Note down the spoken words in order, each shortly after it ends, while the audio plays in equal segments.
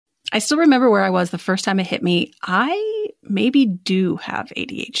I still remember where I was the first time it hit me. I maybe do have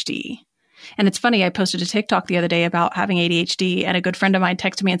ADHD. And it's funny, I posted a TikTok the other day about having ADHD, and a good friend of mine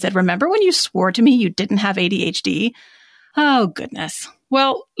texted me and said, remember when you swore to me you didn't have ADHD? Oh, goodness.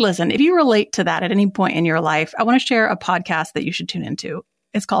 Well, listen, if you relate to that at any point in your life, I want to share a podcast that you should tune into.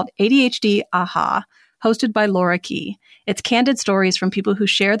 It's called ADHD Aha, hosted by Laura Key. It's candid stories from people who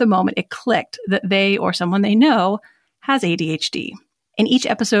share the moment it clicked that they or someone they know has ADHD. In each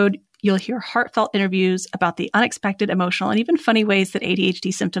episode, you'll hear heartfelt interviews about the unexpected, emotional, and even funny ways that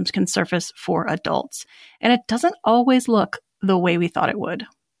ADHD symptoms can surface for adults. And it doesn't always look the way we thought it would.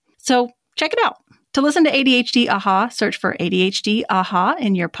 So check it out. To listen to ADHD Aha, search for ADHD Aha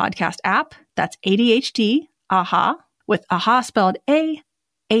in your podcast app. That's ADHD Aha, with Aha spelled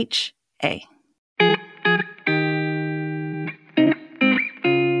A-H-A.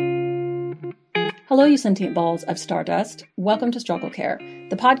 Hello, you sentient balls of stardust. Welcome to Struggle Care,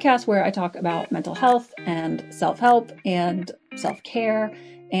 the podcast where I talk about mental health and self-help and self-care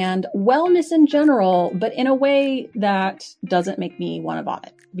and wellness in general, but in a way that doesn't make me want to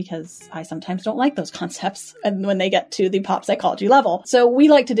vomit, because I sometimes don't like those concepts and when they get to the pop psychology level. So we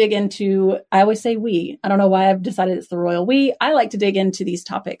like to dig into, I always say we, I don't know why I've decided it's the royal we. I like to dig into these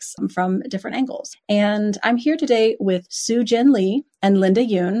topics from different angles. And I'm here today with Soo-Jin Lee and Linda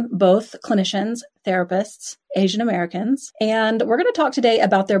Yoon, both clinicians, therapists, Asian Americans. And we're going to talk today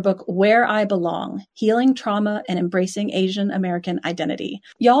about their book, Where I Belong, Healing Trauma and Embracing Asian American Identity.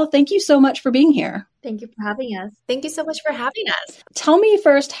 Y'all, thank you so much for being here. Thank you for having us. Thank you so much for having us. Tell me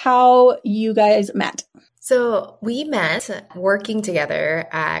first how you guys met. So we met working together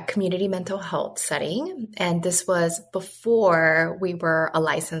at community mental health setting. And this was before we were a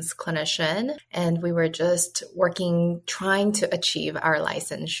licensed clinician, and we were just working, trying to achieve our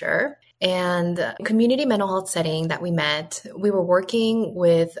licensure. And community mental health setting that we met, we were working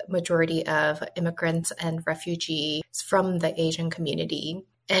with majority of immigrants and refugees from the Asian community.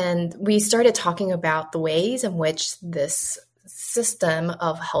 And we started talking about the ways in which this system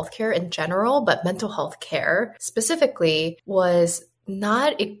of healthcare in general, but mental health care specifically, was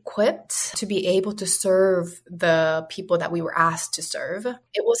not equipped to be able to serve the people that we were asked to serve.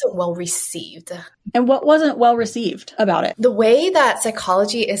 It wasn't well received. And what wasn't well received about it? The way that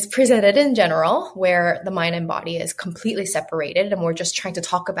psychology is presented in general, where the mind and body is completely separated and we're just trying to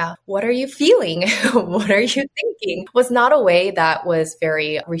talk about what are you feeling? What are you thinking? Was not a way that was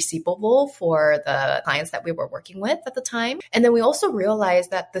very receivable for the clients that we were working with at the time. And then we also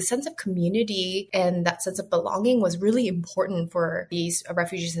realized that the sense of community and that sense of belonging was really important for these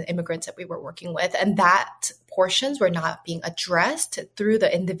refugees and immigrants that we were working with. And that portions were not being addressed through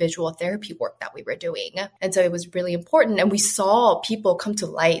the individual therapy work that we were doing. And so it was really important. And we saw people come to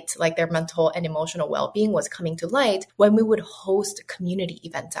light, like their mental and emotional well-being was coming to light when we would host community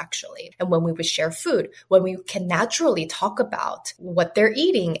events, actually. And when we would share food, when we can naturally talk about what they're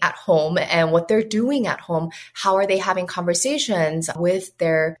eating at home and what they're doing at home. How are they having conversations with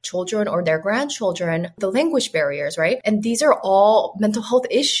their children or their grandchildren? The language barriers, right? And these are all mental health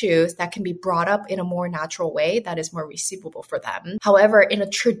issues that can be brought up in a more natural way that is more receivable for them. However, in a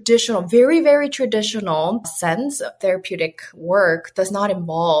traditional, very, very traditional sense, therapeutic work does not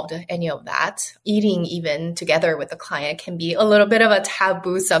involve any of that. Eating even together with the client can be a little bit of a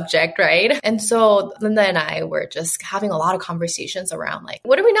taboo subject, right? And so Linda and I were just having a lot of conversations around like,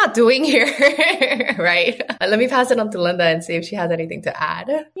 what are we not doing here? Right? Let me pass it on to Linda and see if she has anything to add.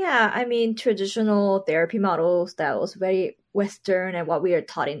 Yeah, I mean, traditional therapy models that was very Western and what we are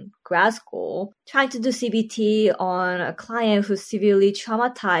taught in grad school, trying to do CBT on a client who's severely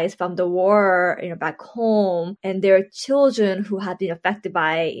traumatized from the war, back home, and their children who had been affected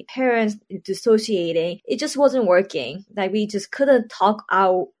by parents dissociating. It just wasn't working. Like we just couldn't talk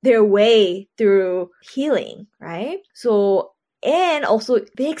out their way through healing, right? So and also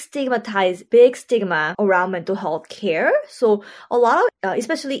big stigma around mental health care. So a lot of,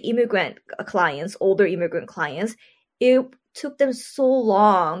 especially immigrant clients, older immigrant clients, it took them so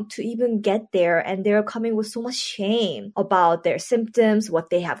long to even get there, and they're coming with so much shame about their symptoms, what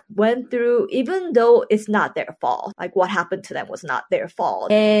they have went through, even though it's not their fault. Like what happened to them was not their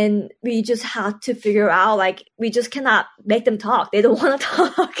fault. And we just had to figure out, like, we just cannot make them talk. They don't want to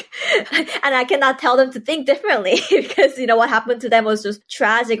talk. And I cannot tell them to think differently because, what happened to them was just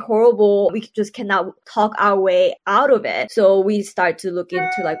tragic, horrible. We just cannot talk our way out of it. So we start to look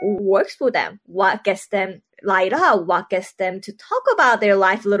into like what works for them, what gets them light up, what gets them to talk about their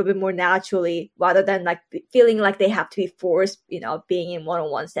life a little bit more naturally rather than like feeling like they have to be forced, being in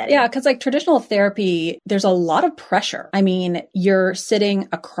one-on-one setting. Yeah, because like traditional therapy, there's a lot of pressure. I mean, you're sitting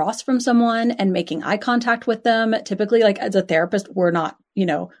across from someone and making eye contact with them. Typically, like as a therapist, we're not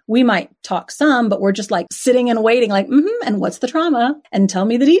we might talk some, but we're just like sitting and waiting, like, and what's the trauma? And tell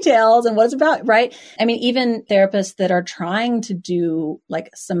me the details and what it's about, right? I mean, even therapists that are trying to do like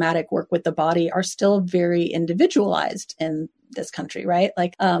somatic work with the body are still very individualized in this country, right?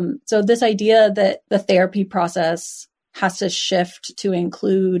 Like, so this idea that the therapy process has to shift to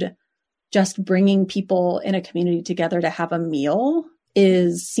include just bringing people in a community together to have a meal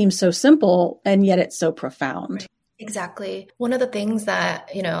seems so simple, and yet it's so profound. Exactly. One of the things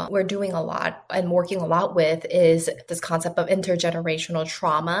that, we're doing a lot and working a lot with is this concept of intergenerational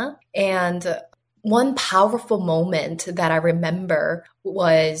trauma. And one powerful moment that I remember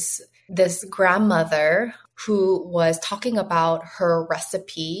was this grandmother who was talking about her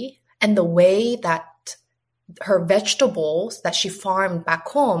recipe and the way that her vegetables that she farmed back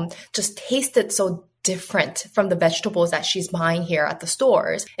home just tasted so different from the vegetables that she's buying here at the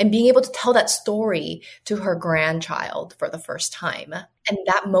stores, and being able to tell that story to her grandchild for the first time. And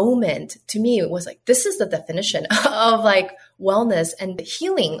that moment to me, it was like, this is the definition of like wellness and the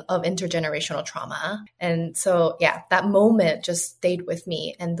healing of intergenerational trauma. And so, yeah, that moment just stayed with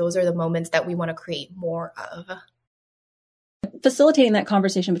me. And those are the moments that we want to create more of. Facilitating that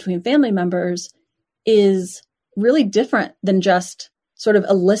conversation between family members is really different than just sort of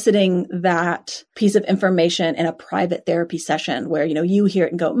eliciting that piece of information in a private therapy session where, you hear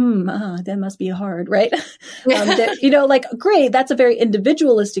it and go, that must be hard, right? Like, great, that's a very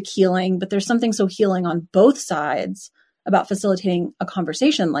individualistic healing, but there's something so healing on both sides about facilitating a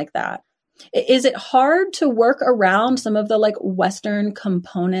conversation like that. Is it hard to work around some of the like Western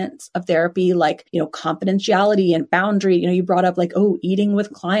components of therapy, like, confidentiality and boundary? You brought up like, eating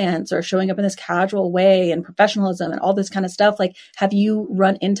with clients or showing up in this casual way and professionalism and all this kind of stuff. Like, have you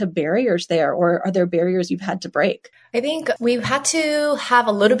run into barriers there, or are there barriers you've had to break? I think we've had to have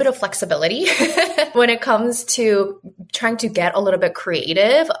a little bit of flexibility when it comes to trying to get a little bit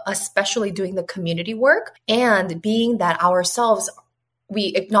creative, especially doing the community work and being that ourselves we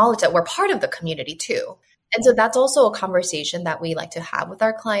acknowledge that we're part of the community too. And so that's also a conversation that we like to have with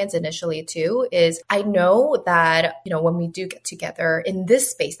our clients initially too, is I know that, when we do get together in this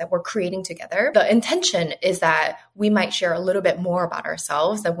space that we're creating together, the intention is that we might share a little bit more about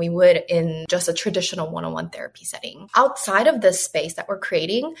ourselves than we would in just a traditional one-on-one therapy setting. Outside of this space that we're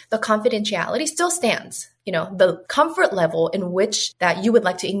creating, the confidentiality still stands. The comfort level in which that you would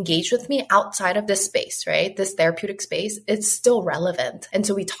like to engage with me outside of this space, right? This therapeutic space, it's still relevant. And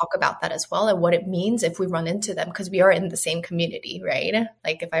so we talk about that as well and what it means if we run into them, because we are in the same community, right?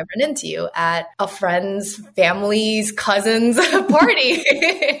 Like if I run into you at a friend's, family's, cousin's party.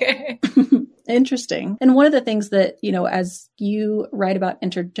 Interesting. And one of the things that, as you write about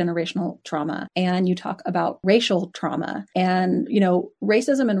intergenerational trauma and you talk about racial trauma and,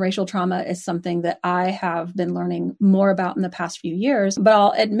 racism and racial trauma is something that I have been learning more about in the past few years, but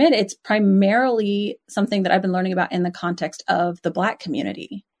I'll admit it's primarily something that I've been learning about in the context of the Black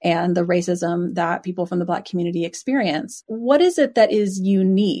community and the racism that people from the Black community experience. What is it that is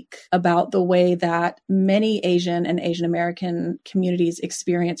unique about the way that many Asian and Asian American communities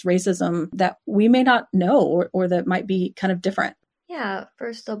experience racism that we may not know or that might be kind of different? Yeah,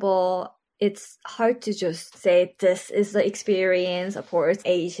 first of all, it's hard to just say this is the experience. Of course,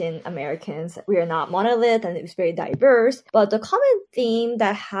 Asian Americans, we are not monolith and it's very diverse. But the common theme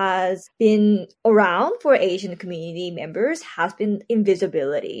that has been around for Asian community members has been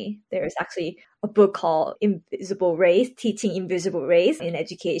invisibility. There's actually a book called Invisible Race, Teaching Invisible Race in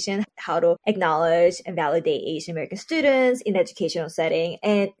Education, how to acknowledge and validate Asian American students in educational setting.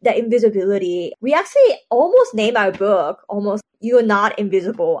 And that invisibility, we actually almost named our book, You're Not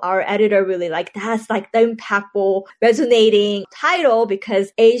Invisible. Our editor really that's the impactful, resonating title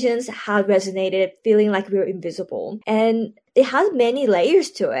because Asians have resonated feeling like we're invisible. And it has many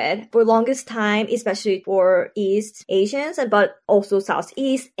layers to it. For longest time, especially for East Asians, but also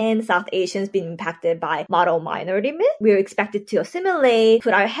Southeast and South Asians being impacted by model minority myth. We're expected to assimilate,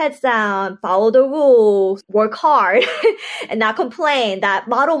 put our heads down, follow the rules, work hard, and not complain. That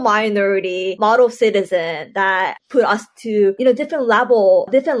model minority, model citizen that put us to, different level,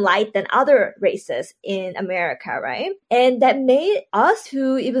 different light than other races in America, right? And that made us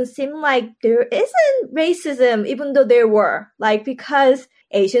to even seem like there isn't racism, even though there were. Because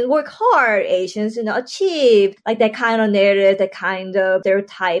Asians work hard, Asians, achieve. Like that kind of narrative, that kind of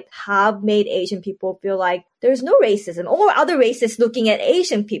stereotype have made Asian people feel like there's no racism, or other races looking at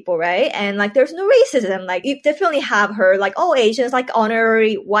Asian people, right? And like, there's no racism. Like, you definitely have heard like, oh, Asians like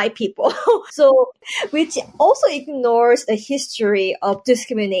honorary white people. So, which also ignores the history of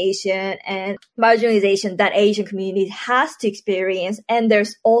discrimination and marginalization that Asian communities has to experience. And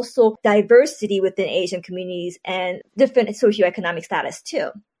there's also diversity within Asian communities and different socioeconomic status too.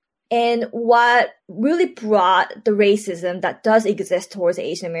 And what really brought the racism that does exist towards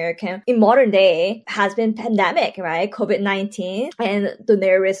Asian American in modern day has been pandemic, right? COVID-19 and the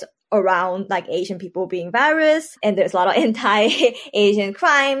narratives around like Asian people being virus. And there's a lot of anti-Asian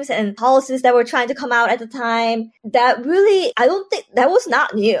crimes and policies that were trying to come out at the time. That really, I don't think that was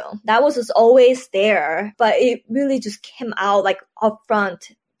not new. That was just always there, but it really just came out like upfront,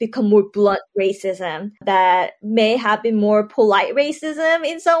 become more blunt racism that may have been more polite racism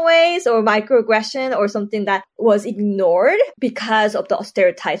in some ways, or microaggression, or something that was ignored because of the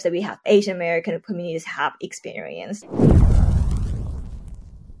stereotypes that we have Asian American communities have experienced.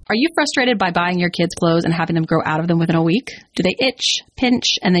 Are you frustrated by buying your kids clothes and having them grow out of them within a week? Do they itch,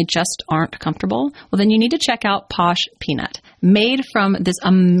 pinch, and they just aren't comfortable? Well, then you need to check out Posh Peanut. Made from this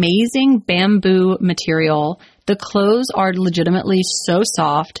amazing bamboo material, the clothes are legitimately so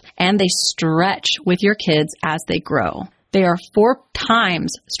soft and they stretch with your kids as they grow. They are 4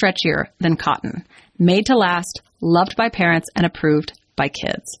 times stretchier than cotton. Made to last, loved by parents, and approved by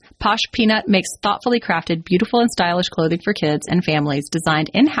kids. Posh Peanut makes thoughtfully crafted, beautiful and stylish clothing for kids and families designed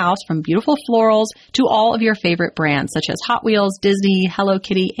in-house from beautiful florals to all of your favorite brands such as Hot Wheels, Disney, Hello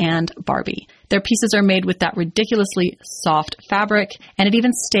Kitty, and Barbie. Their pieces are made with that ridiculously soft fabric, and it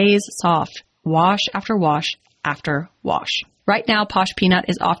even stays soft wash after wash after wash. Right now, Posh Peanut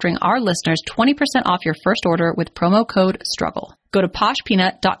is offering our listeners 20% off your first order with promo code STRUGGLE. Go to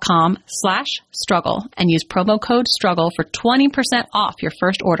poshpeanut.com/struggle and use promo code STRUGGLE for 20% off your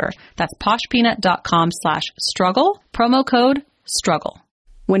first order. That's poshpeanut.com/struggle, promo code STRUGGLE.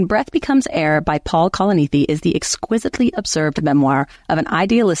 When Breath Becomes Air by Paul Kalanithi is the exquisitely observed memoir of an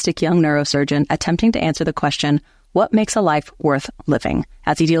idealistic young neurosurgeon attempting to answer the question, what makes a life worth living,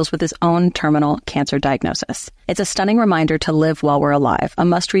 as he deals with his own terminal cancer diagnosis. It's a stunning reminder to live while we're alive, a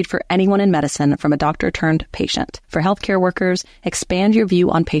must-read for anyone in medicine from a doctor-turned-patient. For healthcare workers, expand your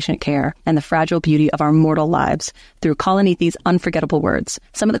view on patient care and the fragile beauty of our mortal lives through Kalanithi's unforgettable words.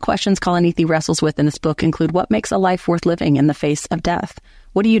 Some of the questions Kalanithi wrestles with in this book include what makes a life worth living in the face of death?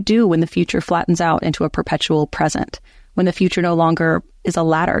 What do you do when the future flattens out into a perpetual present? When the future no longer is a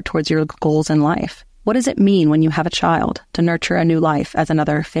ladder towards your goals in life? What does it mean when you have a child to nurture a new life as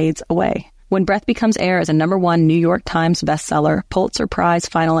another fades away? When Breath Becomes Air is a #1 New York Times bestseller, Pulitzer Prize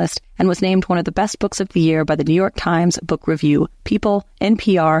finalist, and was named one of the best books of the year by the New York Times Book Review, People,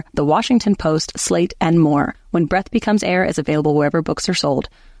 NPR, The Washington Post, Slate, and more. When Breath Becomes Air is available wherever books are sold.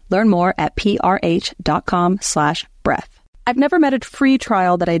 Learn more at prh.com/breath. I've never met a free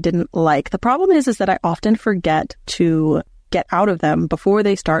trial that I didn't like. The problem is that I often forget to get out of them before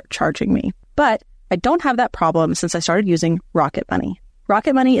they start charging me. But I don't have that problem since I started using Rocket Money.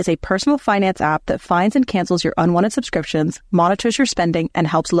 Rocket Money is a personal finance app that finds and cancels your unwanted subscriptions, monitors your spending, and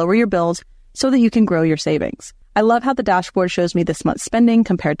helps lower your bills so that you can grow your savings. I love how the dashboard shows me this month's spending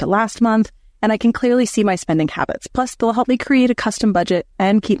compared to last month, and I can clearly see my spending habits. Plus, they'll help me create a custom budget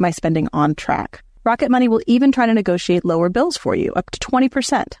and keep my spending on track. Rocket Money will even try to negotiate lower bills for you, up to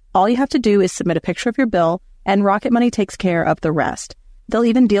 20%. All you have to do is submit a picture of your bill, and Rocket Money takes care of the rest. They'll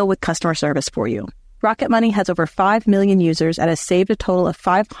even deal with customer service for you. Rocket Money has over 5 million users and has saved a total of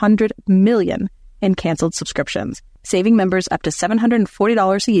 $500 million in canceled subscriptions, saving members up to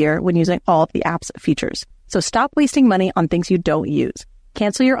 $740 a year when using all of the app's features. So stop wasting money on things you don't use.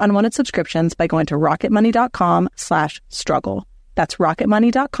 Cancel your unwanted subscriptions by going to rocketmoney.com/struggle. That's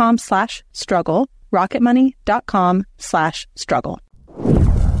rocketmoney.com/struggle, rocketmoney.com/struggle.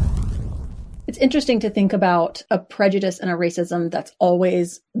 It's interesting to think about a prejudice and a racism that's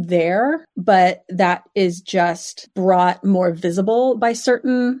always there, but that is just brought more visible by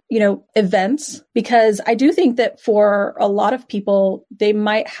certain, events. Because I do think that for a lot of people, they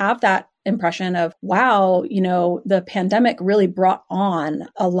might have that impression of, wow, the pandemic really brought on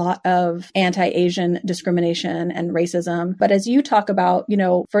a lot of anti-Asian discrimination and racism. But as you talk about,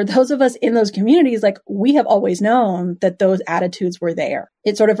 for those of us in those communities, like we have always known that those attitudes were there.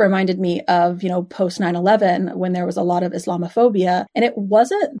 It sort of reminded me of, post 9/11 when there was a lot of Islamophobia. And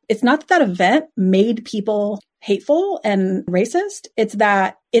it's not that event made people hateful and racist. It's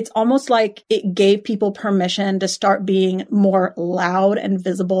that it's almost like it gave people permission to start being more loud and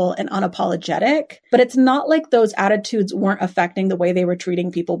visible and unapologetic. But it's not like those attitudes weren't affecting the way they were treating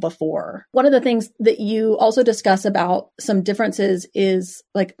people before. One of the things that you also discuss about some differences is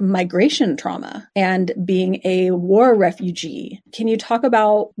like migration trauma and being a war refugee. Can you talk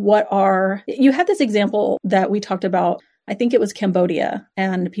about you had this example that we talked about, I think it was Cambodia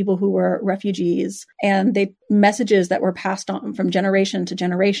and people who were refugees and messages that were passed on from generation to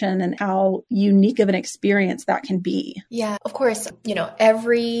generation and how unique of an experience that can be. Yeah, of course,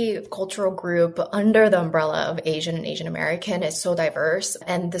 every cultural group under the umbrella of Asian and Asian American is so diverse.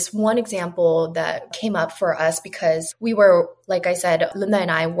 And this one example that came up for us because we were, like I said, Linda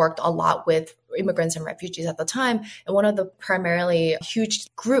and I worked a lot with immigrants and refugees at the time. And one of the primarily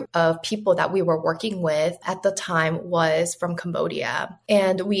huge group of people that we were working with at the time was from Cambodia.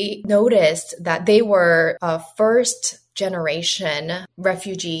 And we noticed that they were first generation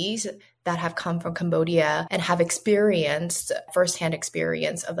refugees that have come from Cambodia and have experienced firsthand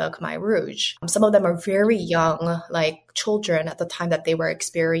experience of the Khmer Rouge. Some of them are very young, like children at the time that they were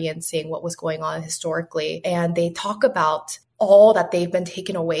experiencing what was going on historically. And they talk about all that they've been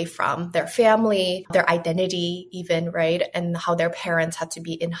taken away from, their family, their identity even, right? And how their parents had to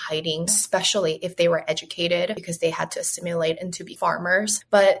be in hiding, especially if they were educated because they had to assimilate and to be farmers.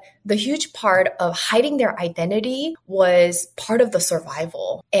 But the huge part of hiding their identity was part of the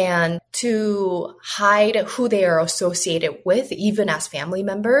survival. And to hide who they are associated with, even as family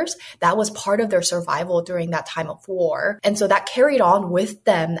members, that was part of their survival during that time of war. And so that carried on with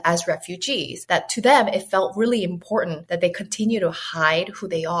them as refugees, that to them, it felt really important that they continue to hide who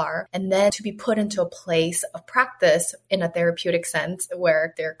they are and then to be put into a place of practice in a therapeutic sense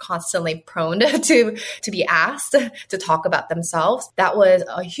where they're constantly prone to be asked to talk about themselves. That was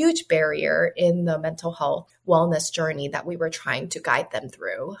a huge barrier in the mental health wellness journey that we were trying to guide them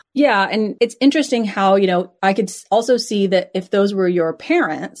through. Yeah. And it's interesting how, I could also see that if those were your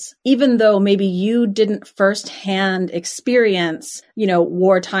parents, even though maybe you didn't firsthand experience,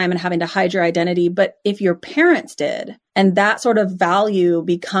 wartime and having to hide your identity, but if your parents did, and that sort of value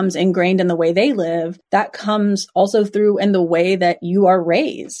becomes ingrained in the way they live, that comes also through in the way that you are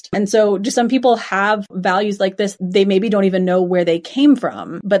raised. And so just some people have values like this. They maybe don't even know where they came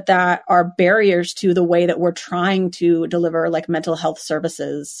from, but that are barriers to the way that we're trying to deliver like mental health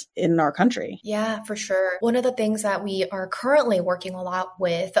services in our country. Yeah, for sure. One of the things that we are currently working a lot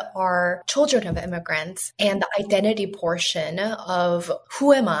with are children of immigrants, and the identity portion of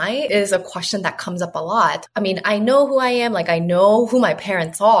who am I is a question that comes up a lot. I mean, I know who I am, like I know who my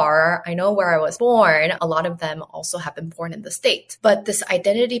parents are, I know where I was born. A lot of them also have been born in the States. But this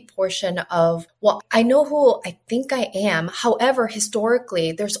identity portion of, well, I know who I think I am. However,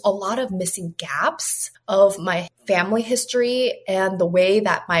 historically, there's a lot of missing gaps of my family history and the way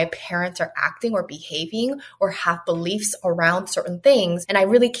that my parents are acting or behaving or have beliefs around certain things. And I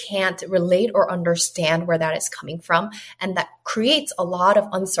really can't relate or understand where that is coming from. And that creates a lot of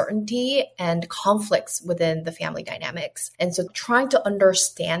uncertainty and conflicts within the family dynamics. And so trying to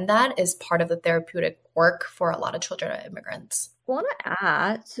understand that is part of the therapeutic work for a lot of children of immigrants. I want to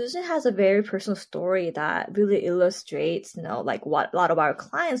add, Susan has a very personal story that really illustrates, like what a lot of our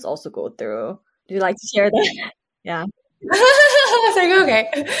clients also go through. Do you like to share that? Yeah. I was like,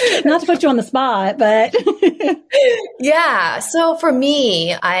 okay. Not to put you on the spot, but yeah. So for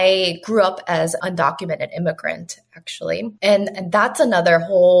me, I grew up as an undocumented immigrant, actually. And that's another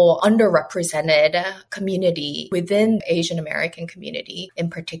whole underrepresented community within the Asian American community in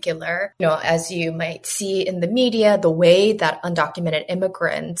particular. As you might see in the media, the way that undocumented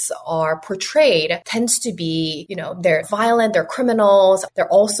immigrants are portrayed tends to be, they're violent, they're criminals. They're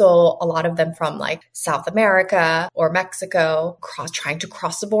also a lot of them from like South America or Mexico, trying to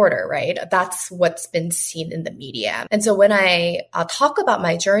cross the border, right? That's what's been seen in the media. And so when I talk about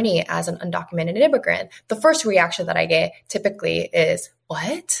my journey as an undocumented immigrant, the first reaction that I get typically is,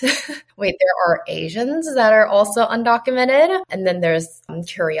 what? Wait, there are Asians that are also undocumented? And then there's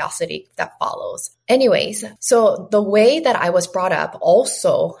curiosity that follows. Anyways, so the way that I was brought up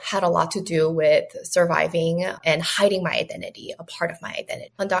also had a lot to do with surviving and hiding my identity, a part of my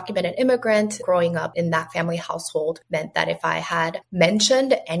identity. Undocumented immigrant growing up in that family household meant that if I had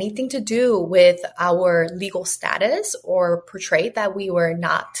mentioned anything to do with our legal status or portrayed that we were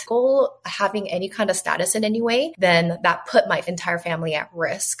not having any kind of status in any way, then that put my entire family at at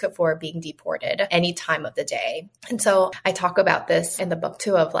risk for being deported any time of the day. And so I talk about this in the book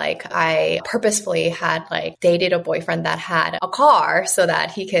too, of like, I purposefully had like dated a boyfriend that had a car so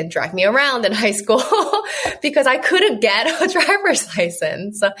that he can drive me around in high school because I couldn't get a driver's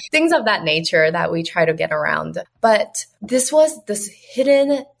license. Things of that nature that we try to get around. But this was this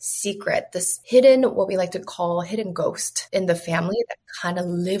hidden secret, this hidden, what we like to call hidden ghost in the family that kind of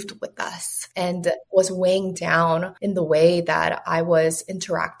lived with us and was weighing down in the way that I was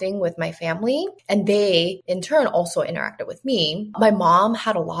interacting with my family. And they, in turn, also interacted with me. My mom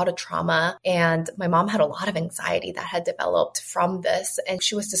had a lot of trauma and my mom had a lot of anxiety that had developed from this. And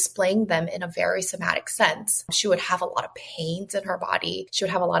she was displaying them in a very somatic sense. She would have a lot of pains in her body. She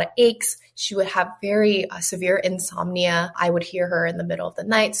would have a lot of aches. She would have very severe insomnia. I would hear her in the middle of the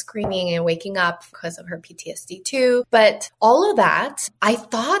night screaming and waking up because of her PTSD too. But all of that I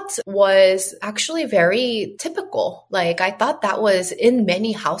thought was actually very typical. Like I thought that was in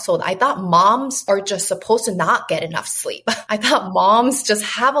many households. I thought moms are just supposed to not get enough sleep. I thought moms just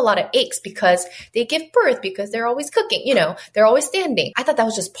have a lot of aches because they give birth, because they're always cooking, they're always standing. I thought that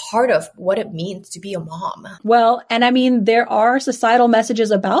was just part of what it means to be a mom. Well, and I mean, there are societal messages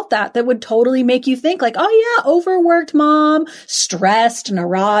about that would totally make you think like, oh yeah, overworked mom, stressed,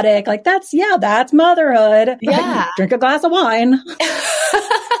 neurotic. Like that's motherhood. Yeah. Drink a glass of wine.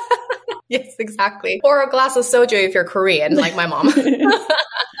 Yes, exactly. Or a glass of soju if you're Korean, like my mom.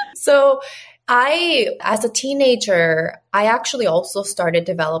 So as a teenager, I actually also started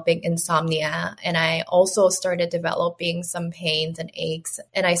developing insomnia, and I also started developing some pains and aches,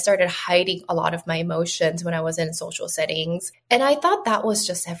 and I started hiding a lot of my emotions when I was in social settings. And I thought that was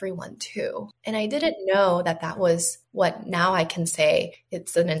just everyone too. And I didn't know that that was what now I can say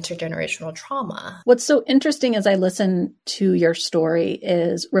it's an intergenerational trauma. What's so interesting as I listen to your story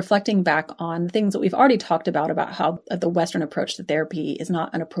is reflecting back on things that we've already talked about how the Western approach to therapy is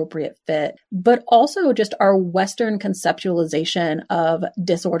not an appropriate fit, but also just our Western conceptualization of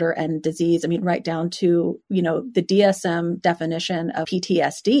disorder and disease. I mean, right down to, the DSM definition of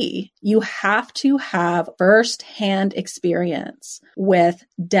PTSD. You have to have firsthand experience with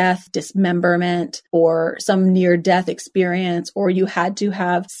death, dismemberment, or some near-death experience, or you had to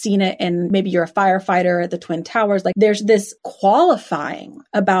have seen it in, maybe you're a firefighter at the Twin Towers. Like there's this qualifying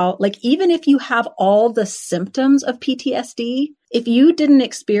about like, even if you have all the symptoms of PTSD, if you didn't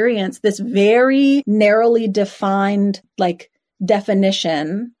experience this very narrowly defined like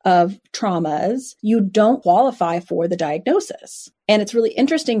definition of traumas, you don't qualify for the diagnosis. And it's really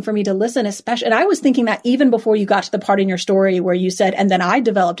interesting for me to listen, especially, and I was thinking that even before you got to the part in your story where you said, and then I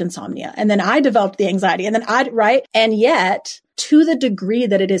developed insomnia, and then I developed the anxiety, and then right? And yet, to the degree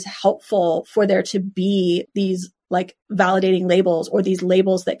that it is helpful for there to be these like validating labels or these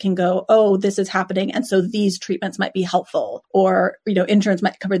labels that can go, oh, this is happening. And so these treatments might be helpful, or, insurance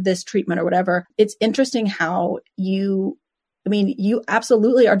might cover this treatment or whatever. It's interesting how you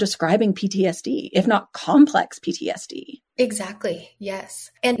absolutely are describing PTSD, if not complex PTSD. Exactly. Yes.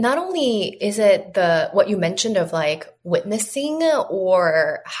 And not only is it what you mentioned of like witnessing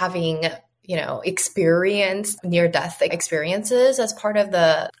or having, experience near-death experiences as part of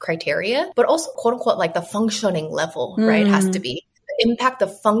the criteria, but also quote unquote, like the functioning level, right, has to be. Impact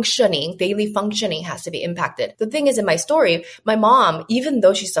of functioning, daily functioning has to be impacted. The thing is, in my story, my mom, even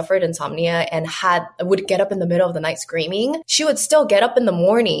though she suffered insomnia and would get up in the middle of the night screaming, she would still get up in the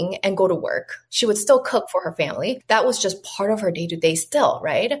morning and go to work. She would still cook for her family. That was just part of her day-to-day still,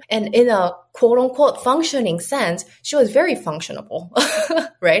 right? And in a quote unquote functioning sense, she was very functionable,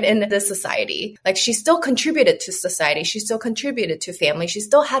 right? In this society, like she still contributed to society. She still contributed to family. She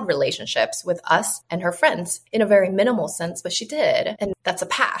still had relationships with us and her friends in a very minimal sense, but she did. And that's a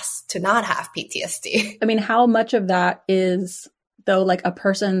pass to not have PTSD. I mean, how much of that is though, like a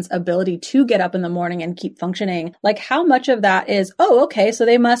person's ability to get up in the morning and keep functioning? Like how much of that is, oh, okay, so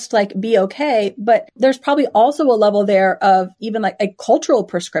they must like be okay. But there's probably also a level there of even like a cultural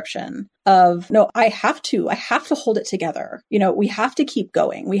prescription of, no, I have to hold it together. We have to keep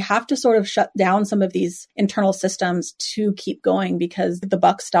going. We have to sort of shut down some of these internal systems to keep going because the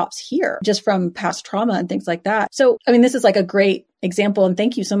buck stops here, just from past trauma and things like that. So, I mean, this is like a great example. And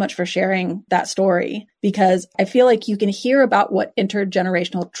thank you so much for sharing that story, because I feel like you can hear about what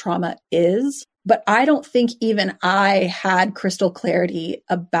intergenerational trauma is, but I don't think even I had crystal clarity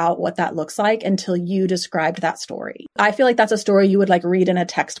about what that looks like until you described that story. I feel like that's a story you would like read in a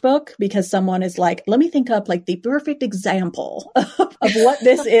textbook because someone is like, let me think up like the perfect example of what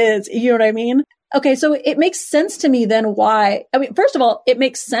this is. You know what I mean? Okay, so it makes sense to me then why, I mean, first of all, it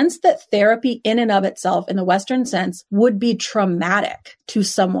makes sense that therapy in and of itself in the Western sense would be traumatic to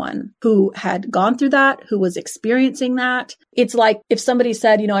someone who had gone through that, who was experiencing that. It's like if somebody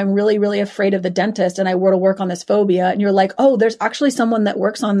said, I'm really, really afraid of the dentist and I were to work on this phobia, and you're like, oh, there's actually someone that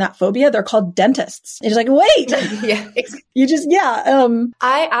works on that phobia. They're called dentists. And you're like, wait,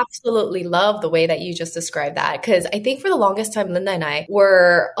 I absolutely love the way that you just described that, because I think for the longest time, Linda and I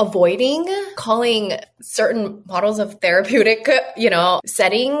were avoiding calling certain models of therapeutic,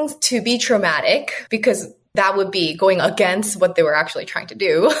 settings to be traumatic, because that would be going against what they were actually trying to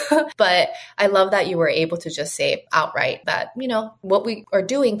do. But I love that you were able to just say outright that, what we are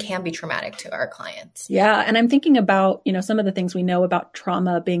doing can be traumatic to our clients. Yeah. And I'm thinking about, some of the things we know about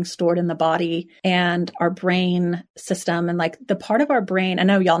trauma being stored in the body and our brain system, and like the part of our brain, I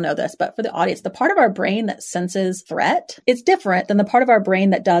know y'all know this, but for the audience, the part of our brain that senses threat is different than the part of our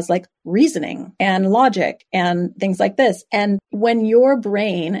brain that does like reasoning and logic and things like this. And when your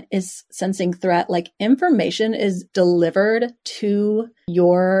brain is sensing threat, like information is delivered to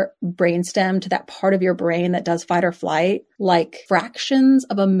your brainstem, to that part of your brain that does fight or flight, like fractions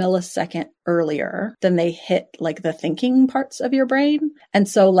of a millisecond earlier than they hit like the thinking parts of your brain. And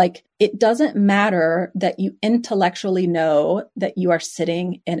so like, it doesn't matter that you intellectually know that you are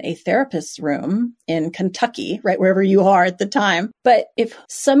sitting in a therapist's room in Kentucky, right? Wherever you are at the time. But if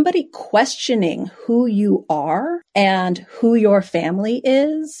somebody questioning who you are and who your family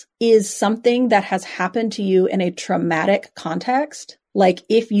is something that has happened to you in a traumatic context, like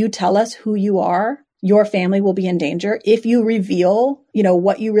if you tell us who you are, your family will be in danger. If you reveal,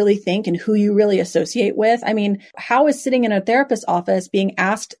 what you really think and who you really associate with. I mean, how is sitting in a therapist's office being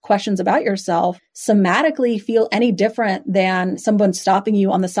asked questions about yourself somatically feel any different than someone stopping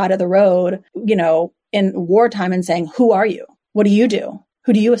you on the side of the road, in wartime and saying, who are you? What do you do?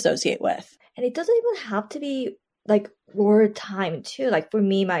 Who do you associate with? And it doesn't even have to be like wartime too. Like for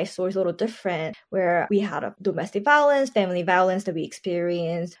me, my story is a little different, where we had a domestic violence, family violence that we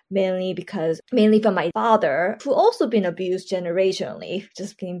experienced mainly from my father, who also been abused generationally,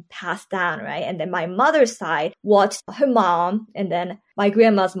 just being passed down, right? And then my mother's side watched her mom, and then my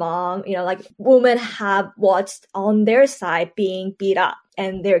grandma's mom, women have watched on their side being beat up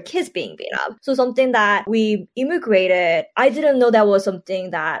and their kids being beat up. So something that we immigrated, I didn't know that was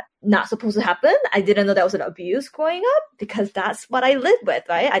something that not supposed to happen. I didn't know that was an abuse growing up, because that's what I lived with,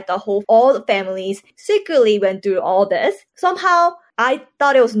 right? I thought all the families secretly went through all this. Somehow I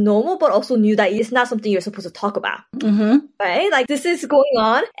thought it was normal, but also knew that it's not something you're supposed to talk about, right? Like this is going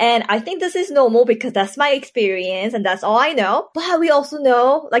on, and I think this is normal because that's my experience and that's all I know. But we also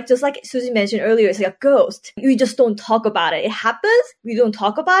know, like just like Susie mentioned earlier, it's like a ghost. We just don't talk about it. It happens. We don't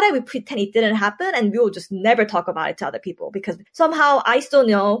talk about it. We pretend it didn't happen, and we will just never talk about it to other people, because somehow I still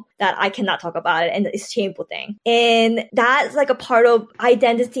know that I cannot talk about it, and it's a shameful thing. And that's like a part of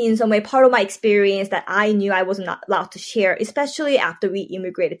identity in some way, part of my experience that I knew I was not allowed to share, especially after we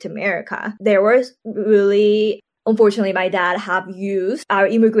immigrated to America. There was really, unfortunately, my dad have used our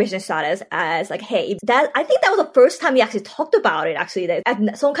immigration status as like, hey, I think that was the first time we actually talked about it, actually,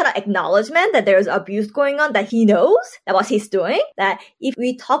 that some kind of acknowledgement that there's abuse going on, that he knows that what he's doing, that if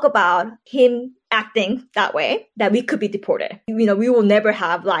we talk about him acting that way, that we could be deported. We will never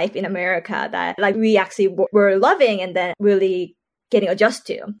have life in America that like we actually were loving and then really getting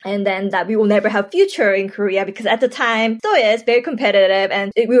adjusted to. And then that we will never have future in Korea, because at the time, still is very competitive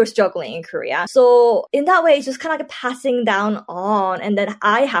and we were struggling in Korea. So in that way, it's just kind of like passing down on, and then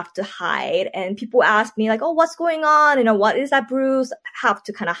I have to hide. And people ask me like, oh, what's going on? What is that bruise? I have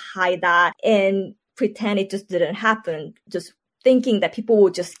to kind of hide that and pretend it just didn't happen, just thinking that people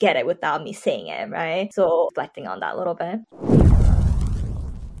will just get it without me saying it, right? So reflecting on that a little bit.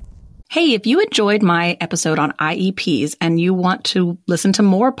 Hey, if you enjoyed my episode on IEPs and you want to listen to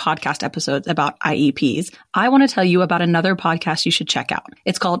more podcast episodes about IEPs, I want to tell you about another podcast you should check out.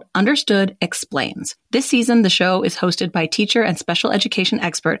 It's called Understood Explains. This season, the show is hosted by teacher and special education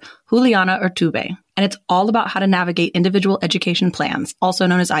expert Juliana Urtubey, and it's all about how to navigate individual education plans, also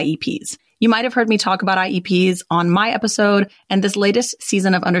known as IEPs. You might have heard me talk about IEPs on my episode, and this latest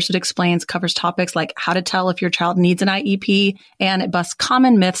season of Understood Explains covers topics like how to tell if your child needs an IEP, and it busts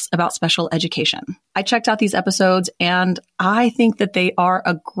common myths about special education. I checked out these episodes, and I think that they are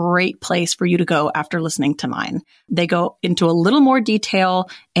a great place for you to go after listening to mine. They go into a little more detail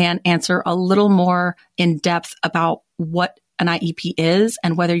and answer a little more in depth about what an IEP is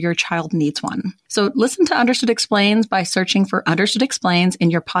and whether your child needs one. So listen to Understood Explains by searching for Understood Explains in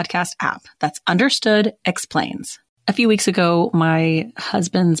your podcast app. That's Understood Explains. A few weeks ago, my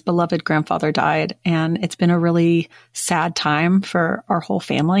husband's beloved grandfather died, and it's been a really sad time for our whole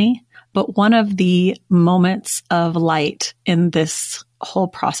family. But one of the moments of light in this whole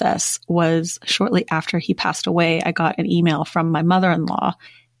process was shortly after he passed away. I got an email from my mother-in-law,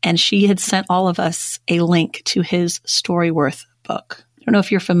 and she had sent all of us a link to his Storyworth book. I don't know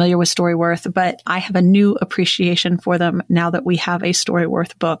if you're familiar with Storyworth, but I have a new appreciation for them now that we have a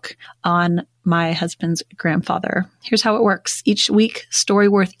Storyworth book on my husband's grandfather. Here's how it works. Each week,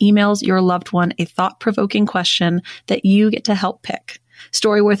 Storyworth emails your loved one a thought-provoking question that you get to help pick.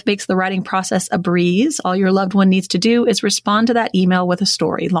 Storyworth makes the writing process a breeze. All your loved one needs to do is respond to that email with a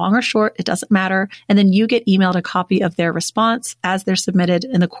story, long or short, it doesn't matter. And then you get emailed a copy of their response as they're submitted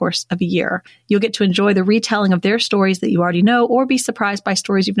in the course of a year. You'll get to enjoy the retelling of their stories that you already know or be surprised by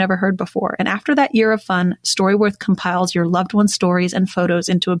stories you've never heard before. And after that year of fun, Storyworth compiles your loved one's stories and photos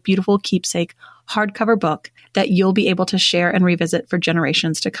into a beautiful keepsake hardcover book that you'll be able to share and revisit for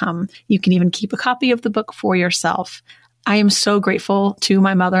generations to come. You can even keep a copy of the book for yourself. I am so grateful to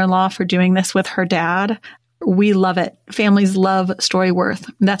my mother-in-law for doing this with her dad. We love it. Families love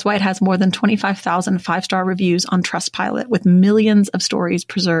Storyworth. That's why it has more than 25,000 five-star reviews on Trustpilot, with millions of stories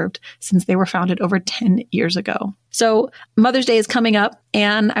preserved since they were founded over 10 years ago. So Mother's Day is coming up,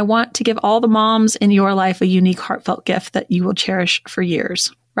 and I want to give all the moms in your life a unique, heartfelt gift that you will cherish for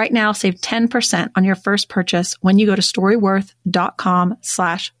years. Right now, save 10% on your first purchase when you go to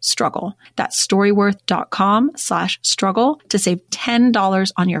storyworth.com/struggle. That's storyworth.com/struggle to save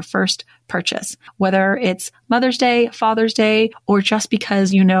 $10 on your first purchase, whether it's Mother's Day, Father's Day, or just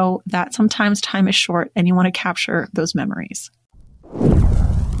because you know that sometimes time is short and you want to capture those memories.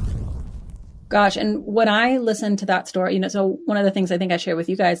 Gosh, and when I listen to that story, so one of the things I think I share with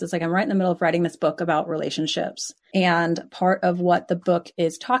you guys is like, I'm right in the middle of writing this book about relationships. And part of what the book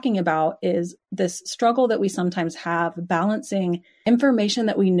is talking about is this struggle that we sometimes have balancing information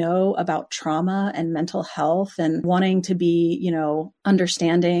that we know about trauma and mental health and wanting to be,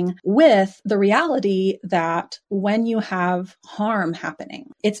 understanding with the reality that when you have harm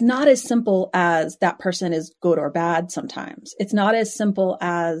happening, it's not as simple as that person is good or bad sometimes. It's not as simple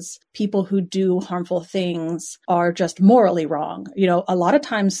as people who do harmful things are just morally wrong. A lot of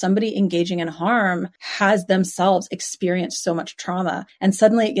times somebody engaging in harm has themselves experienced so much trauma, and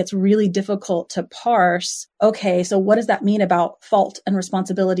suddenly it gets really difficult to parse, okay, so what does that mean about fault and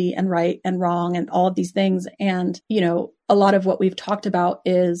responsibility and right and wrong and all of these things? And, a lot of what we've talked about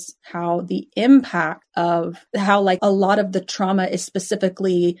is how the impact of how a lot of the trauma is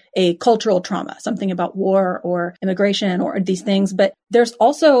specifically a cultural trauma, something about war or immigration or these things. But there's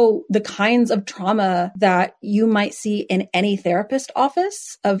also the kinds of trauma that you might see in any therapist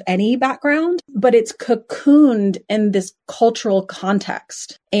office of any background, but it's cocooned in this cultural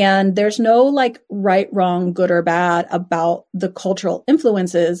context. And there's no right, wrong, good or bad about the cultural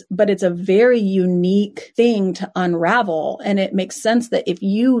influences, but it's a very unique thing to unravel. And it makes sense that if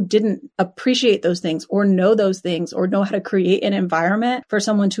you didn't appreciate those things or know those things or know how to create an environment for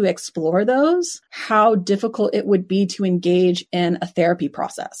someone to explore those, how difficult it would be to engage in a therapy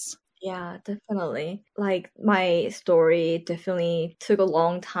process. Yeah, definitely. My story definitely took a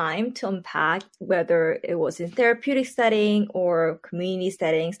long time to unpack, whether it was in therapeutic setting or community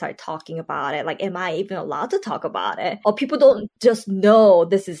setting, start talking about it. Am I even allowed to talk about it? Or people don't just know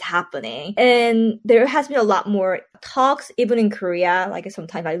this is happening. And there has been a lot more talks, even in Korea.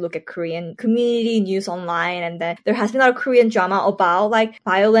 Sometimes I look at Korean community news online, and then there has been a lot of Korean drama about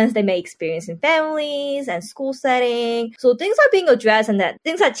violence they may experience in families and school setting. So things are being addressed, and that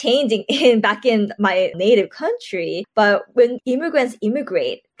things are changing back in my native country. But when immigrants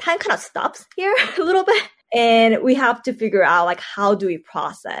immigrate, time kind of stops here a little bit. And we have to figure out how do we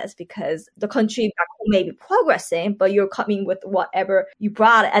process, because the country back home may be progressing, but you're coming with whatever you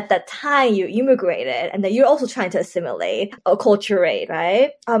brought at that time you immigrated, and then you're also trying to assimilate, acculturate,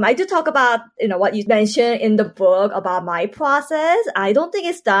 right? I do talk about what you mentioned in the book about my process. I don't think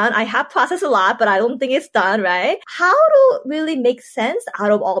it's done. I have processed a lot, but I don't think it's done, right? How to really make sense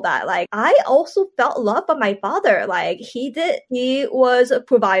out of all that? I also felt loved by my father. He was a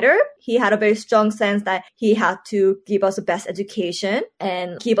provider. He had a very strong sense that he had to give us the best education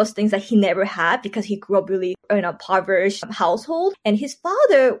and give us things that he never had, because he grew up really in a impoverished household. And his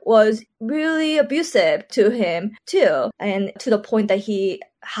father was really abusive to him too. And to the point that he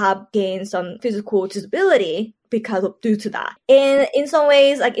had gained some physical disability due to that. And in some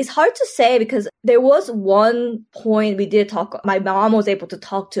ways, like, it's hard to say because there was one point we did talk, my mom was able to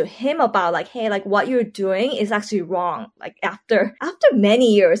talk to him about like, hey, like what you're doing is actually wrong. Like after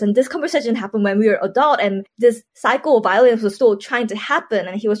many years, and this conversation happened when we were adult, and this cycle of violence was still trying to happen,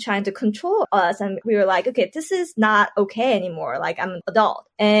 and he was trying to control us. And we were like, okay, this is not okay anymore. Like, I'm an adult.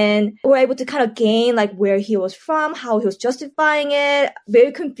 And we're able to kind of gain like where he was from, how he was justifying it,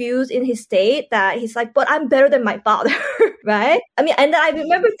 very confused in his state that he's like, but I'm better than my father, right? I mean, and I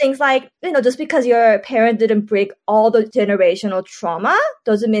remember things like, just because your parent didn't break all the generational trauma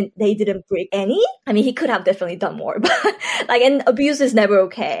doesn't mean they didn't break any. I mean, he could have definitely done more, but like, and abuse is never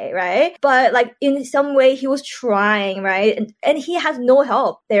okay, right? But like in some way he was trying, right? And he has no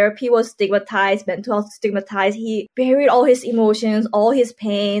help. Therapy was stigmatized, mental health stigmatized. He buried all his emotions, all his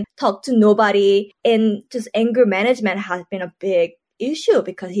pain, talked to nobody, and just anger management has been a big issue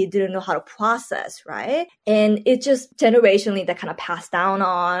because he didn't know how to process, right? And it just generationally that kind of passed down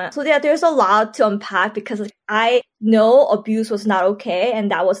on. So yeah, there's a lot to unpack because I know abuse was not okay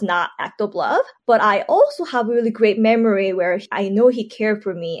and that was not act of love, but I also have a really great memory where I know he cared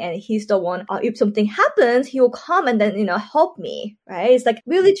for me and he's the one, if something happens, he will come and then, help me, right? It's like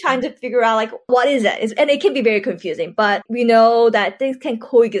really trying to figure out like, what is it? And it can be very confusing, but we know that things can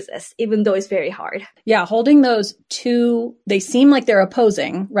coexist even though it's very hard. Yeah, holding those two, they seem like they're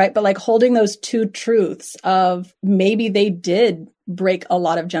opposing, right? But like holding those two truths of maybe they did break a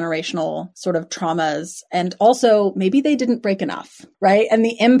lot of generational sort of traumas. And also maybe they didn't break enough, right? And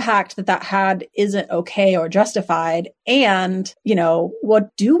the impact that had isn't okay or justified. And,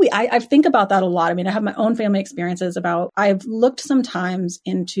 what do we, I think about that a lot. I mean, I have my own family experiences I've looked sometimes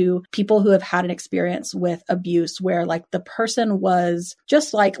into people who have had an experience with abuse where like the person was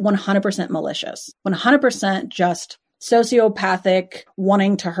just like 100% malicious, 100% just sociopathic,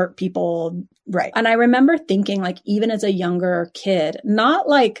 wanting to hurt people. Right. And I remember thinking like, even as a younger kid, not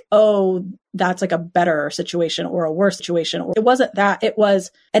like, oh, that's like a better situation or a worse situation. It wasn't that. It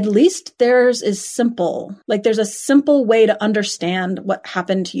was at least theirs is simple. Like there's a simple way to understand what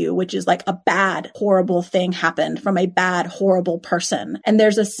happened to you, which is like a bad, horrible thing happened from a bad, horrible person. And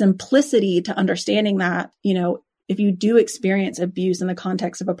there's a simplicity to understanding that, if you do experience abuse in the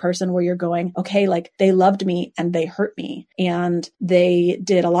context of a person where you're going, okay, like they loved me and they hurt me and they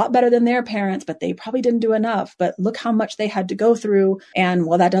did a lot better than their parents, but they probably didn't do enough. But look how much they had to go through. And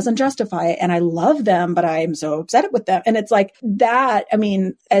well, that doesn't justify it. And I love them, but I'm so upset with them. And it's like that. I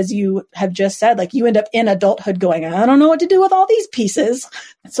mean, as you have just said, like you end up in adulthood going, I don't know what to do with all these pieces.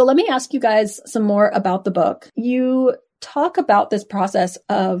 So let me ask you guys some more about the book. You talk about this process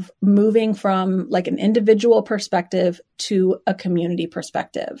of moving from like an individual perspective to a community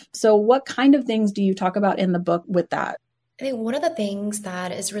perspective. So what kind of things do you talk about in the book with that? I think one of the things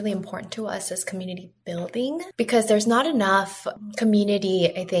that is really important to us is community building, because there's not enough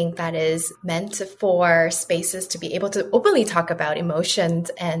community, I think, that is meant for spaces to be able to openly talk about emotions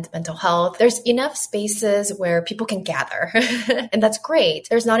and mental health. There's enough spaces where people can gather, and that's great.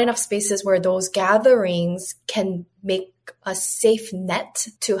 There's not enough spaces where those gatherings can make a safe net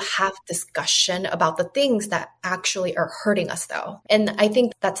to have discussion about the things that actually are hurting us though. And I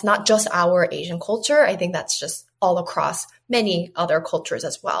think that's not just our Asian culture. I think that's just all across many other cultures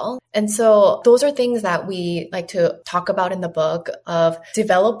as well. And so those are things that we like to talk about in the book of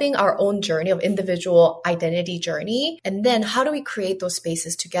developing our own journey of individual identity journey. And then how do we create those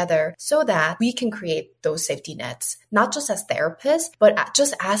spaces together so that we can create those safety nets, not just as therapists, but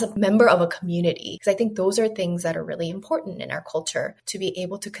just as a member of a community. Because I think those are things that are really important in our culture to be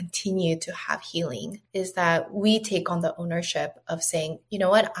able to continue to have healing, is that we take on the ownership of saying, you know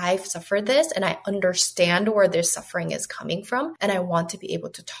what, I've suffered this and I understand where this suffering is coming from. And I want to be able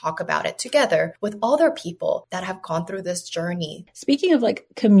to talk about it together with other people that have gone through this journey. Speaking of like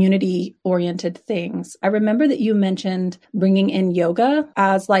community oriented things, I remember that you mentioned bringing in yoga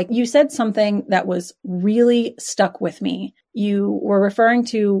as like, you said something that was really stuck with me. You were referring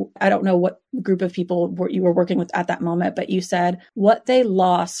to, I don't know what group of people you were working with at that moment, but you said what they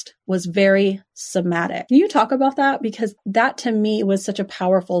lost was very somatic. Can you talk about that? Because that to me was such a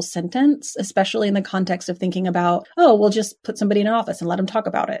powerful sentence, especially in the context of thinking about, oh, we'll just put somebody in an office and let them talk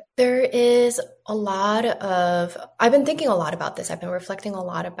about it. There is a lot of, I've been thinking a lot about this. I've been reflecting a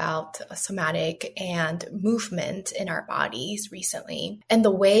lot about somatic and movement in our bodies recently. And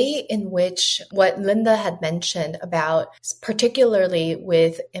the way in which what Linda had mentioned about, particularly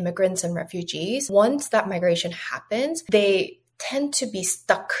with immigrants and refugees, once that migration happens, they tend to be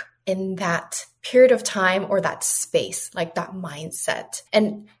stuck in that period of time or that space, like that mindset.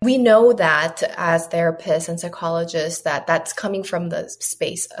 And we know that as therapists and psychologists that that's coming from the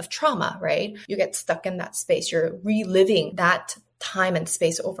space of trauma, right? You get stuck in that space. You're reliving that time and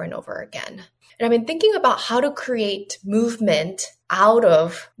space over and over again. And I've been thinking about how to create movement out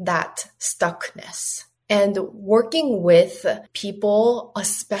of that stuckness. And working with people,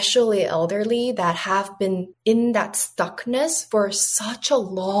 especially elderly, that have been in that stuckness for such a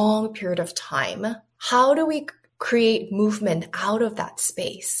long period of time. How do we create movement out of that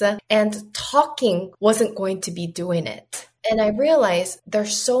space? And talking wasn't going to be doing it. And I realized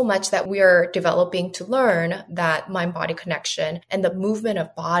there's so much that we are developing to learn that mind-body connection and the movement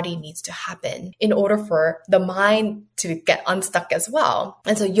of body needs to happen in order for the mind to get unstuck as well.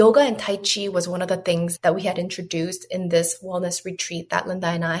 And so yoga and Tai Chi was one of the things that we had introduced in this wellness retreat that Linda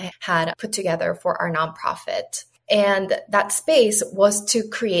and I had put together for our nonprofit. And that space was to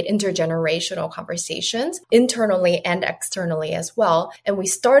create intergenerational conversations internally and externally as well. And we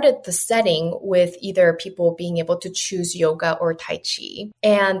started the setting with either people being able to choose yoga or Tai Chi.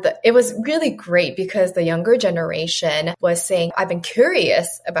 And it was really great because the younger generation was saying, I've been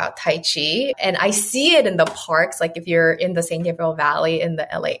curious about Tai Chi and I see it in the parks. Like if you're in the San Gabriel Valley in the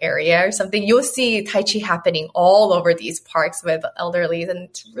LA area or something, you'll see Tai Chi happening all over these parks with elderly. And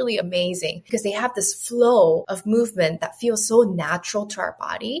it's really amazing because they have this flow of movement that feels so natural to our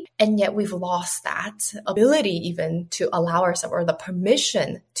body. And yet we've lost that ability even to allow ourselves or the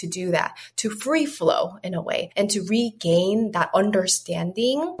permission to do that, to free flow in a way and to regain that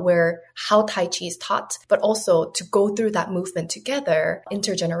understanding where how Tai Chi is taught, but also to go through that movement together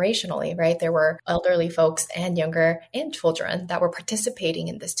intergenerationally, right? There were elderly folks and younger and children that were participating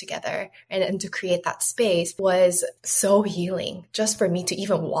in this together. And to create that space was so healing just for me to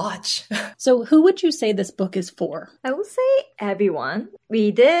even watch. So who would you say this book is for? I would say everyone.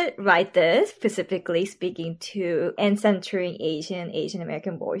 We did write this specifically speaking to and centering Asian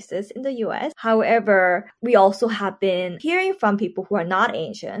American voices in the US. However, we also have been hearing from people who are not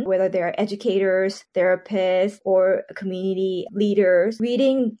Asian, whether they're educators, therapists, or community leaders,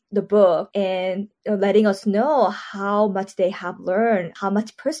 reading the book and letting us know how much they have learned, how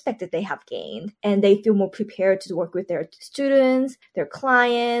much perspective they have gained, and they feel more prepared to work with their students, their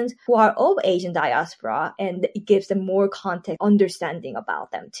clients who are of Asian diaspora, and it gives them more context, understanding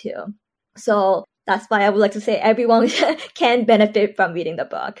about them too. So that's why I would like to say everyone can benefit from reading the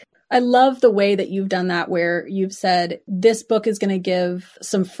book. I love the way that you've done that, where you've said this book is going to give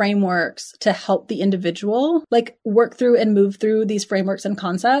some frameworks to help the individual, like work through and move through these frameworks and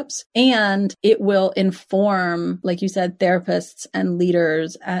concepts. And it will inform, like you said, therapists and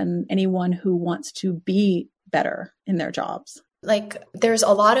leaders and anyone who wants to be better in their jobs. Like there's a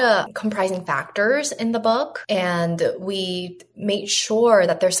lot of comprising factors in the book, and we made sure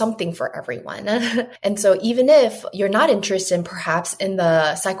that there's something for everyone. And so even if you're not interested in perhaps in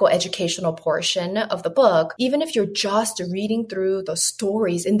the psychoeducational portion of the book, even if you're just reading through the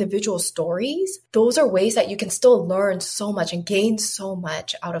stories, individual stories, those are ways that you can still learn so much and gain so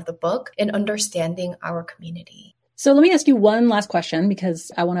much out of the book in understanding our community. So let me ask you one last question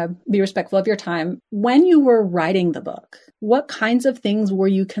because I want to be respectful of your time. When you were writing the book, what kinds of things were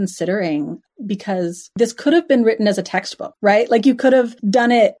you considering? Because this could have been written as a textbook, right? Like you could have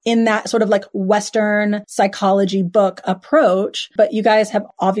done it in that sort of like Western psychology book approach, but you guys have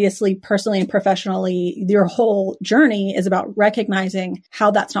obviously personally and professionally, your whole journey is about recognizing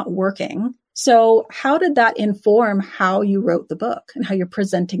how that's not working. So how did that inform how you wrote the book and how you're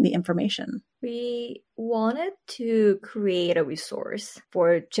presenting the information? We wanted to create a resource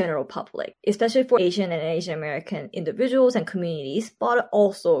for general public, especially for Asian and Asian American individuals and communities, but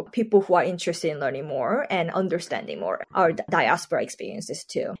also people who are interested in learning more and understanding more our diaspora experiences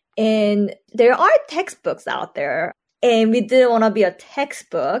too. And there are textbooks out there. And we didn't want to be a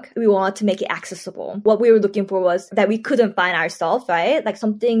textbook. We wanted to make it accessible. What we were looking for was that we couldn't find ourselves, right? Like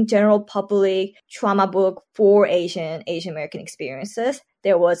something general public trauma book for Asian American experiences.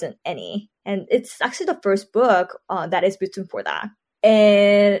 There wasn't any. And it's actually the first book that is written for that.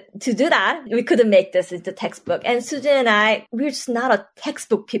 And to do that, we couldn't make this into textbook. And Sujin and I, we're just not a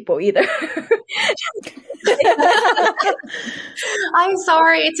textbook people either. I'm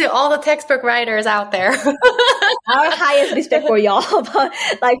sorry to all the textbook writers out there. Our highest respect for y'all, but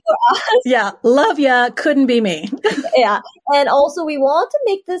like for us. Yeah, love ya, couldn't be me. Yeah. And also we want to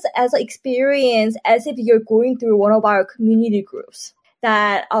make this as an experience as if you're going through one of our community groups.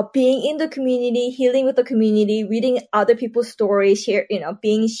 That being in the community, healing with the community, reading other people's stories,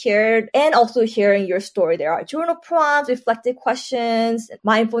 being shared, and also sharing your story. There are journal prompts, reflective questions,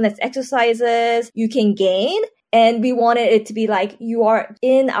 mindfulness exercises you can gain And we wanted it to be like, you are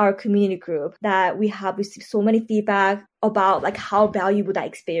in our community group, that we have received so many feedback about like how valuable that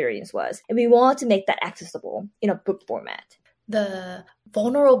experience was. And we wanted to make that accessible in a book format. The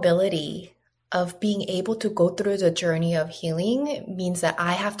vulnerability of being able to go through the journey of healing means that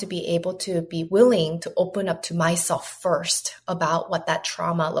I have to be able to be willing to open up to myself first about what that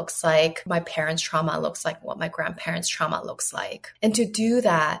trauma looks like, my parents' trauma looks like, what my grandparents' trauma looks like. And to do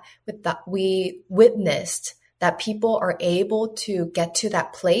that, we witnessed that people are able to get to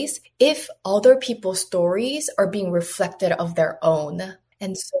that place if other people's stories are being reflected of their own.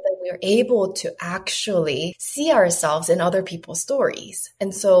 And so that we're able to actually see ourselves in other people's stories.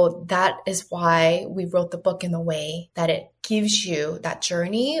 And so that is why we wrote the book in the way that it gives you that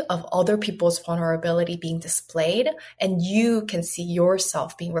journey of other people's vulnerability being displayed, and you can see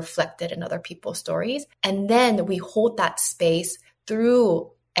yourself being reflected in other people's stories. And then we hold that space through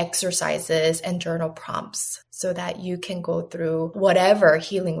exercises and journal prompts so that you can go through whatever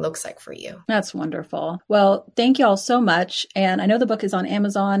healing looks like for you. That's wonderful. Well, thank you all so much. And I know the book is on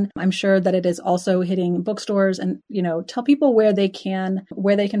Amazon. I'm sure that it is also hitting bookstores, and, tell people where they can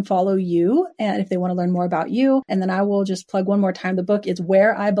follow you and if they want to learn more about you. And then I will just plug one more time. The book is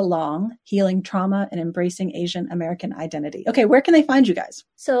Where I Belong: Healing Trauma and Embracing Asian American Identity. Okay, where can they find you guys?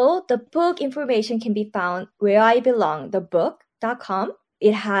 So the book information can be found whereibelongthebook.com.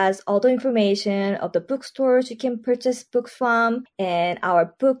 It has all the information of the bookstores you can purchase books from, and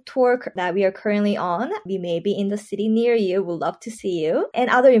our book tour that we are currently on. We may be in the city near you. We'd love to see you, and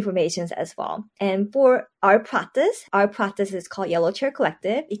other information as well. And for our practice is called Yellow Chair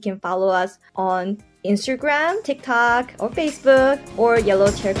Collective. You can follow us on Instagram, TikTok, or Facebook, or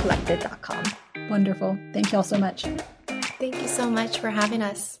yellowchaircollective.com. Wonderful. Thank you all so much. Thank you so much for having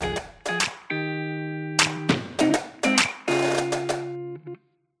us.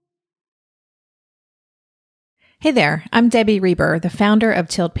 Hey there, I'm Debbie Reber, the founder of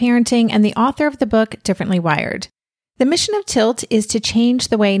Tilt Parenting and the author of the book Differently Wired. The mission of Tilt is to change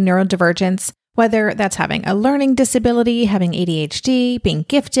the way neurodivergence, whether that's having a learning disability, having ADHD, being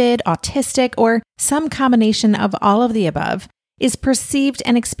gifted, autistic, or some combination of all of the above, is perceived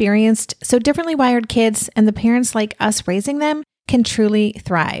and experienced so differently wired kids and the parents like us raising them can truly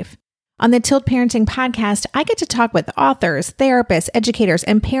thrive. On the Tilt Parenting podcast, I get to talk with authors, therapists, educators,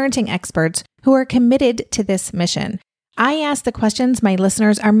 and parenting experts who are committed to this mission. I ask the questions my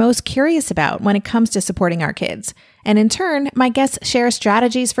listeners are most curious about when it comes to supporting our kids. And in turn, my guests share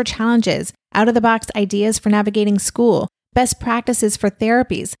strategies for challenges, out-of-the-box ideas for navigating school, best practices for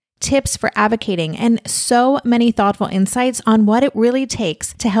therapies, tips for advocating, and so many thoughtful insights on what it really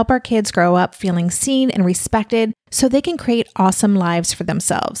takes to help our kids grow up feeling seen and respected so they can create awesome lives for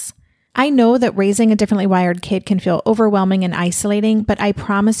themselves. I know that raising a differently wired kid can feel overwhelming and isolating, but I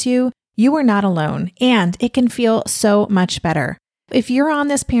promise you, you are not alone, and it can feel so much better. If you're on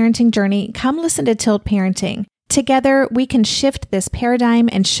this parenting journey, come listen to Tilt Parenting. Together, we can shift this paradigm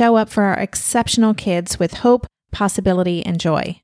and show up for our exceptional kids with hope, possibility, and joy.